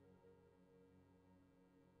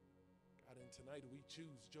 God, and tonight we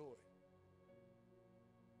choose joy.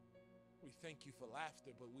 We thank you for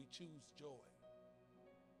laughter, but we choose joy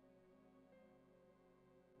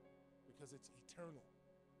because it's eternal.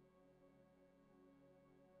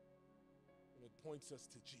 And it points us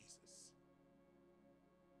to Jesus.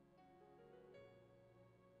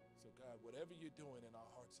 So God, whatever you're doing in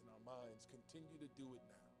our hearts and our minds, continue to do it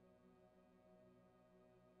now.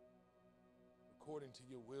 According to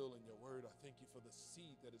your will and your word, I thank you for the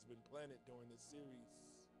seed that has been planted during this series.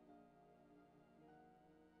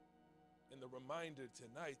 And the reminder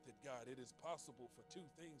tonight that, God, it is possible for two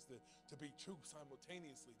things to be true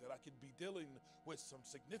simultaneously, that I can be dealing with some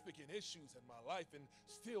significant issues in my life and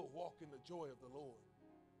still walk in the joy of the Lord.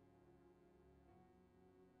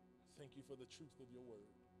 Thank you for the truth of your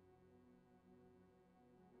word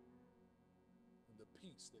and the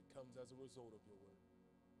peace that comes as a result of your word.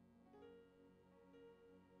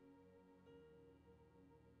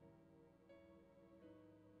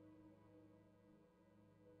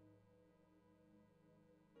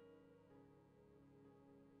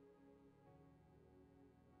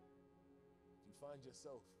 Find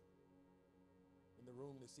yourself in the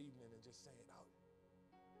room this evening and just say it out.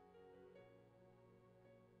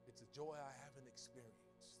 It's a joy I haven't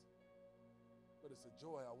experienced, but it's a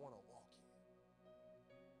joy I want to walk in.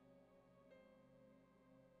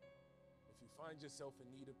 If you find yourself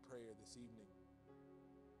in need of prayer this evening,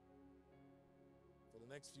 for the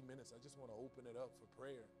next few minutes, I just want to open it up for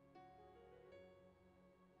prayer.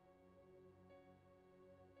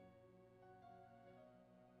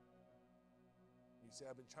 You say,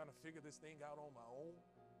 I've been trying to figure this thing out on my own.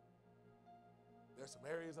 There's some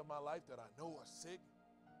areas of my life that I know are sick.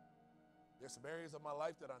 There's some areas of my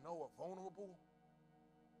life that I know are vulnerable.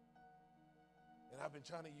 And I've been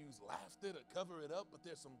trying to use laughter to cover it up, but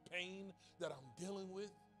there's some pain that I'm dealing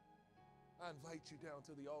with. I invite you down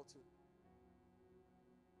to the altar.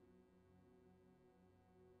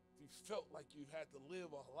 If you felt like you had to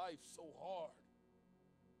live a life so hard,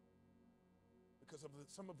 because of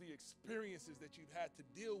some of the experiences that you've had to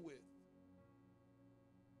deal with.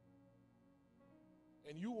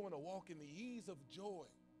 And you want to walk in the ease of joy.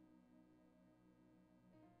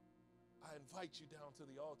 I invite you down to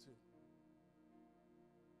the altar.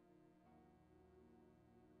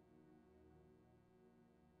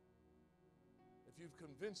 If you've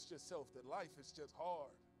convinced yourself that life is just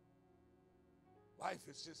hard, life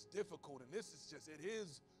is just difficult, and this is just, it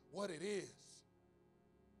is what it is.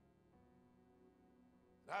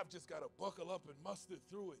 I've just got to buckle up and muster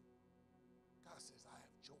through it. God says, I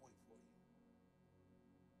have joy for you.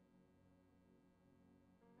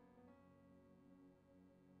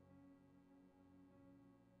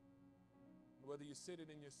 Whether you're sitting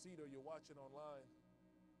in your seat or you're watching online,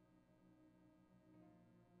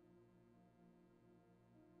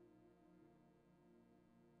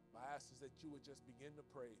 my ask is that you would just begin to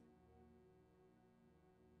pray.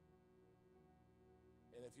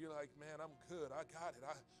 And if you're like, man, I'm good, I got it,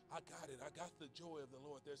 I got it, I got the joy of the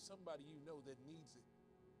Lord, there's somebody you know that needs it.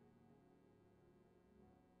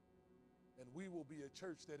 And we will be a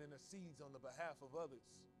church that intercedes on the behalf of others.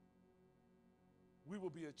 We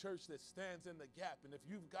will be a church that stands in the gap. And if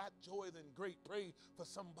you've got joy, then great, pray for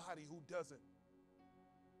somebody who doesn't.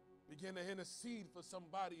 Begin to intercede for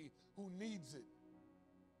somebody who needs it.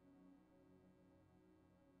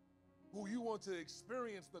 Who you want to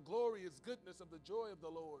experience the glorious goodness of the joy of the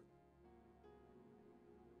Lord.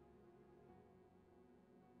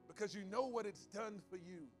 Because you know what it's done for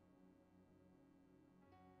you.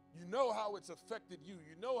 know how it's affected you.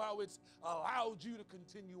 You know how it's allowed you to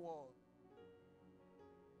continue on.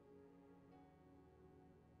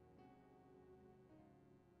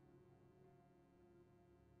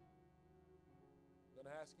 I'm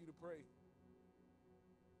going to ask you to pray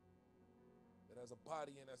that as a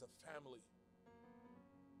body and as a family,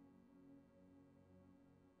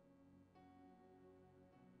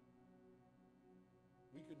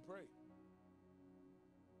 we can pray.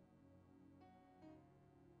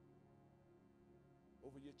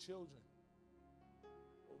 Over your children,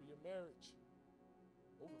 over your marriage,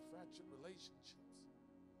 over fractured relationships,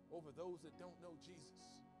 over those that don't know Jesus.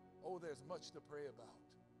 Oh, there's much to pray about.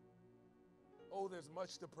 Oh, there's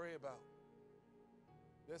much to pray about.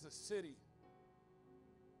 There's a city,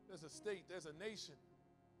 there's a state, there's a nation,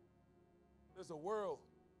 there's a world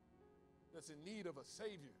that's in need of a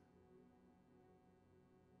Savior.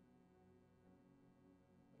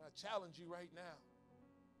 And I challenge you right now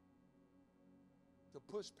to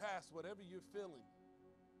push past whatever you're feeling,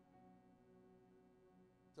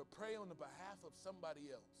 to pray on the behalf of somebody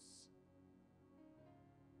else,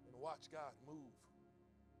 and watch God move.